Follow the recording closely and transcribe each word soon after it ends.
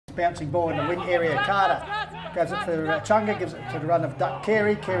Bouncing ball in the wing area. Carter goes it for Echunga, gives it to the run of Duck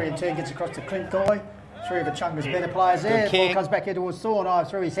Carey. Carey in turn gets across to Clint Guy. Three of Echunga's better players there. The ball comes back here towards Thorne.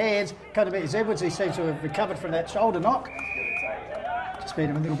 Through his hands. Could have Edwards. He seems to have recovered from that shoulder knock. Just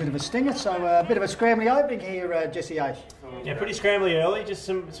been a little bit of a stinger. So a bit of a scrambly opening here, Jesse H. Yeah, pretty scrambly early. Just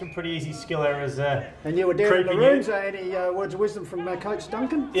some pretty easy skill errors. And you were down in the rooms. Any words of wisdom from Coach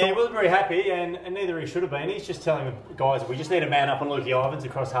Duncan? Yeah, he wasn't very happy, and neither he should have been. He's just telling the guys we just need to man up on Lukey Ivans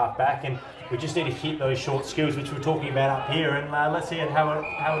across half back, and we just need to hit those short skills which we're talking about up here. And let's see how it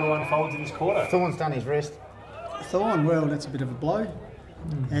all unfolds in this quarter. Thorne's done his wrist. Thorne, well, that's a bit of a blow.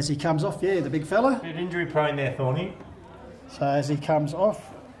 As he comes off, the big fella. Bit injury prone there, Thorny. So as he comes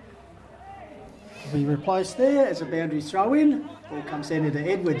off, he'll be replaced there as a boundary throw in. Ball comes down into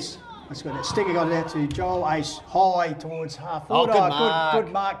Edwards. That's got that stinger, got it out to Joel Ace high towards half forward.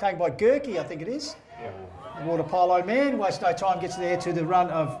 Good mark taken by Gurkey, I think it is. Yeah. The water polo man, wastes no time, gets there to the run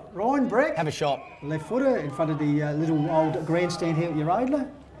of Ryan Breck. Have a shot. Left footer in front of the little old grandstand here at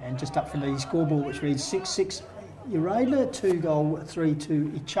Uraidla. And just up from the scoreboard, which reads 6-6 Uraidla, 2 goal,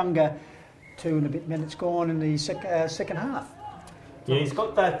 3-2 Echunga. 2 and a bit minutes gone in the second half. Yeah, he's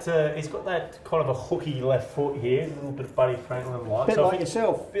got that kind of a hooky left foot here, a little bit of Buddy Franklin-like. Bit like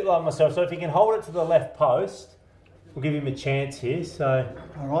yourself. A bit like myself. So if he can hold it to the left post, we'll give him a chance here. So.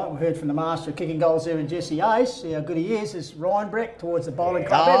 All right, we heard from the master of kicking goals there in Jesse Ace. See how good he is Ryan Breck towards the bowling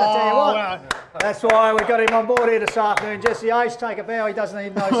club. And I tell you what, that's why we got him on board here this afternoon. Jesse Ace, take a bow. He doesn't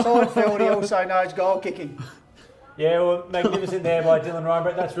even know side field. He also knows goal kicking. Yeah, well, magnificent there by Dylan Ryan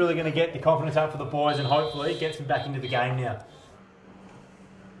Breck. That's really going to get the confidence up for the boys and hopefully gets them back into the game now.